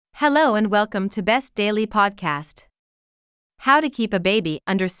Hello and welcome to Best Daily Podcast. How to keep a baby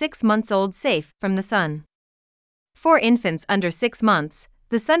under 6 months old safe from the sun. For infants under 6 months,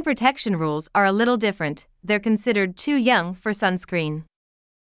 the sun protection rules are a little different. They're considered too young for sunscreen.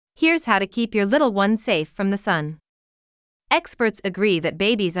 Here's how to keep your little one safe from the sun. Experts agree that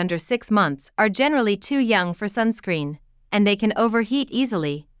babies under 6 months are generally too young for sunscreen, and they can overheat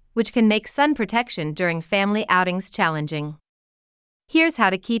easily, which can make sun protection during family outings challenging. Here's how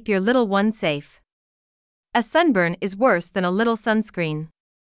to keep your little one safe. A sunburn is worse than a little sunscreen.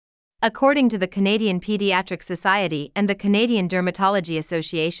 According to the Canadian Pediatric Society and the Canadian Dermatology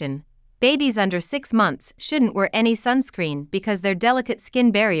Association, babies under 6 months shouldn't wear any sunscreen because their delicate skin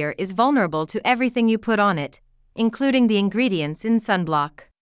barrier is vulnerable to everything you put on it, including the ingredients in sunblock.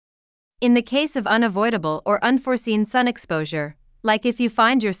 In the case of unavoidable or unforeseen sun exposure, like if you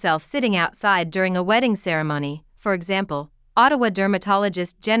find yourself sitting outside during a wedding ceremony, for example, Ottawa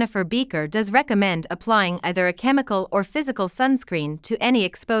dermatologist Jennifer Beaker does recommend applying either a chemical or physical sunscreen to any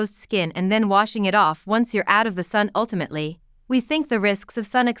exposed skin and then washing it off once you're out of the sun. Ultimately, we think the risks of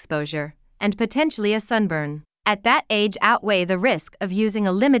sun exposure, and potentially a sunburn, at that age outweigh the risk of using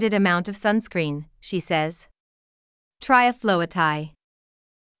a limited amount of sunscreen, she says. Try a flow tie.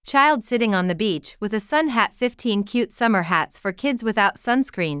 Child sitting on the beach with a sun hat. 15 cute summer hats for kids without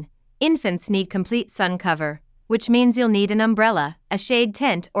sunscreen. Infants need complete sun cover, which means you'll need an umbrella, a shade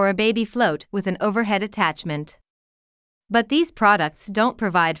tent, or a baby float with an overhead attachment. But these products don't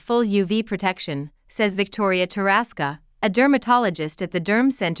provide full UV protection, says Victoria Taraska, a dermatologist at the Derm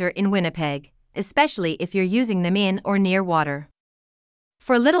Center in Winnipeg, especially if you're using them in or near water.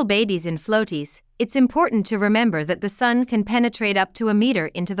 For little babies in floaties, it's important to remember that the sun can penetrate up to a meter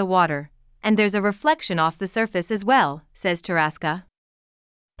into the water, and there's a reflection off the surface as well, says Taraska.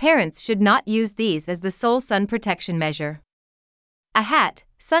 Parents should not use these as the sole sun protection measure. A hat,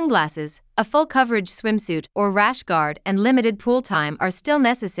 sunglasses, a full coverage swimsuit or rash guard and limited pool time are still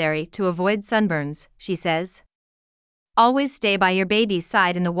necessary to avoid sunburns, she says. Always stay by your baby's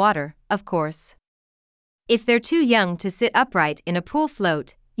side in the water, of course. If they're too young to sit upright in a pool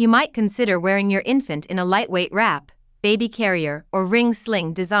float, you might consider wearing your infant in a lightweight wrap, baby carrier, or ring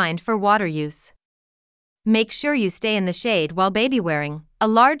sling designed for water use. Make sure you stay in the shade while baby wearing. A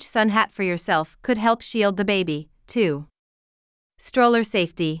large sun hat for yourself could help shield the baby, too. Stroller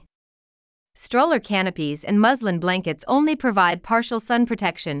safety. Stroller canopies and muslin blankets only provide partial sun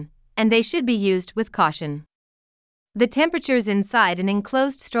protection, and they should be used with caution. The temperatures inside an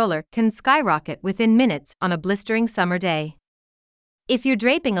enclosed stroller can skyrocket within minutes on a blistering summer day. If you're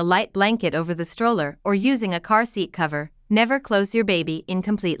draping a light blanket over the stroller or using a car seat cover, never close your baby in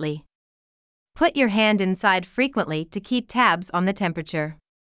completely. Put your hand inside frequently to keep tabs on the temperature.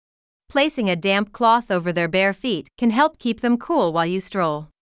 Placing a damp cloth over their bare feet can help keep them cool while you stroll.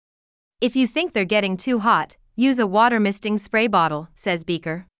 If you think they're getting too hot, use a water misting spray bottle, says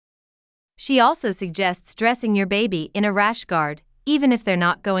Beaker. She also suggests dressing your baby in a rash guard, even if they're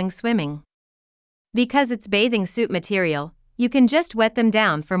not going swimming. Because it's bathing suit material, you can just wet them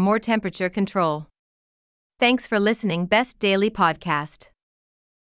down for more temperature control. Thanks for listening. Best Daily Podcast.